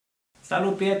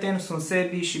Salut prieteni, sunt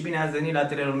Sebi și bine ați venit la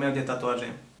atelierul meu de tatuaje.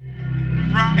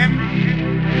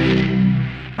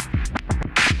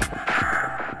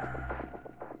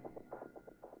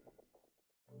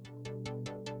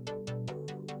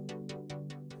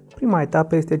 Prima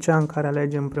etapă este cea în care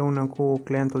alegem împreună cu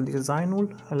clientul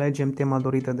designul, alegem tema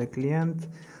dorită de client,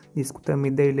 discutăm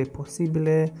ideile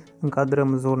posibile,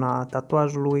 încadrăm zona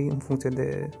tatuajului în funcție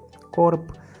de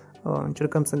corp,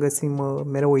 încercăm să găsim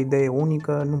mereu o idee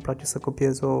unică, nu-mi place să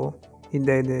copiez o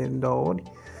idee de două ori,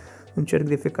 încerc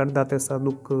de fiecare dată să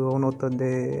aduc o notă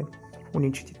de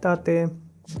unicitate,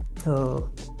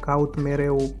 caut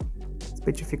mereu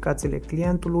specificațiile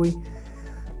clientului,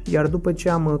 iar după ce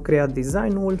am creat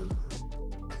designul,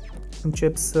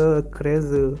 încep să creez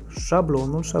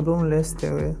șablonul. Șablonul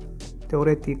este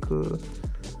teoretic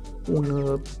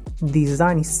un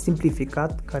design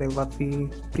simplificat care va fi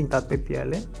printat pe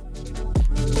piele.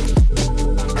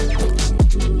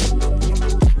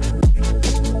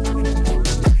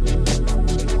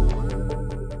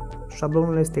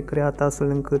 Șablonul este creat astfel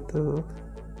încât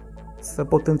să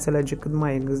pot înțelege cât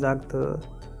mai exact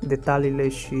detaliile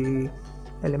și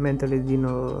elementele din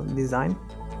design.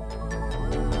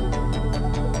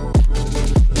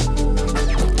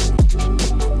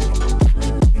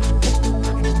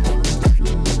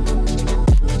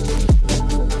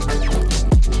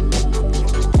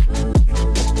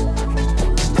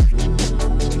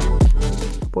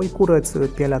 Apoi curăț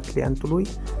pielea clientului.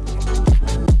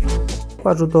 Cu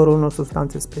ajutorul unor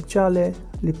substanțe speciale,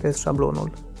 lipesc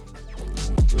șablonul.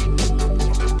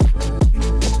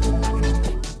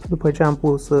 După ce am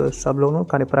pus șablonul,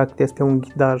 care practic este un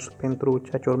ghidaj pentru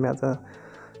ceea ce urmează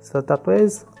să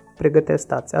tatuez, pregătesc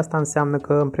stația. Asta înseamnă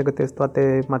că îmi pregătesc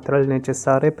toate materialele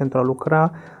necesare pentru a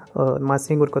lucra, mă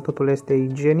asigur că totul este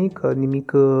igienic,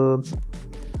 nimic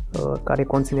care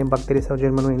conține bacterii sau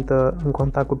germeni nu intră în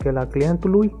contact cu pielea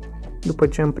clientului. După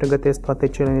ce îmi pregătesc toate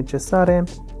cele necesare,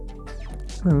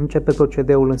 începe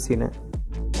procedeul în sine.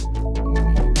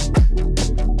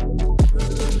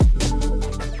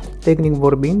 Tehnic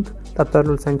vorbind,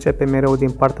 tatuajul se începe mereu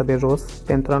din partea de jos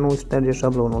pentru a nu șterge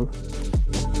șablonul.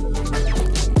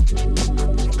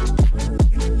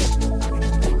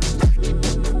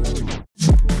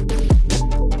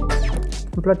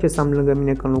 Îmi place să am lângă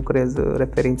mine când lucrez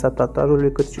referința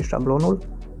tatuajului cât și șablonul.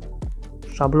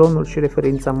 Șablonul și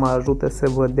referința mă ajută să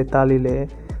văd detaliile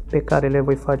pe care le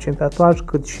voi face în tatuaj,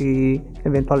 cât și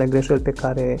eventuale greșeli pe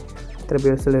care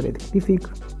trebuie să le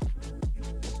rectific.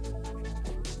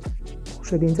 O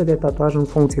ședință de tatuaj în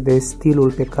funcție de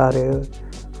stilul pe care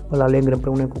îl aleg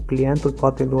împreună cu clientul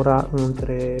poate dura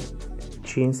între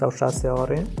 5 sau 6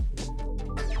 ore.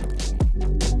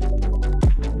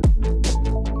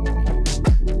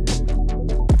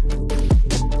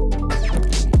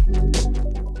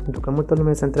 Pentru că multă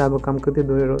lume se întreabă cam cât de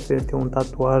dureros este un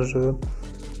tatuaj.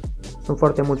 Sunt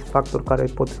foarte mulți factori care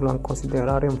pot fi luat în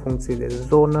considerare în funcție de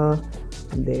zonă,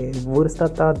 de vârsta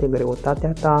ta, de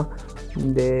greutatea ta,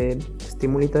 de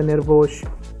stimulii nervoși,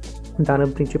 dar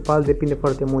în principal depinde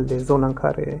foarte mult de zona în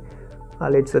care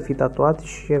alegi să fii tatuat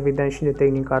și evident și de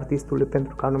tehnica artistului,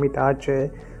 pentru că anumite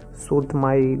ace sunt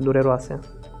mai dureroase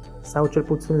sau cel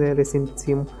puțin le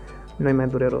resimțim noi mai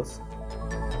dureros.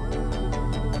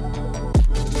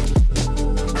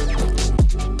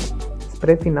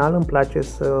 Spre final îmi place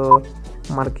să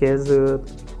marchez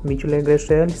micile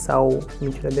greșeli sau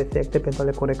micile defecte pentru a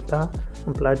le corecta.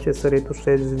 Îmi place să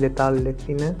retușez detaliile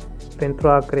fine pentru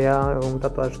a crea un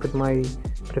tatuaj cât mai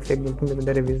perfect din punct de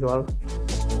vedere vizual.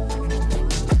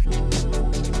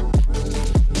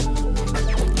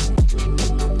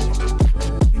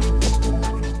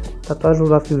 Tatuajul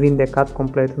va fi vindecat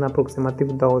complet în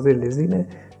aproximativ 20 de zile,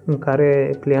 în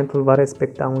care clientul va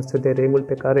respecta un set de reguli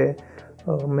pe care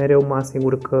mereu mă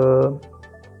asigur că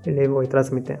le voi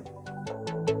transmite.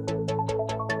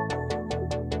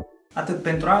 Atât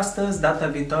pentru astăzi, data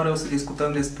viitoare o să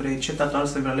discutăm despre ce tatuaj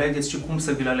să vi-l alegeți și cum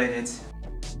să vi-l alegeți.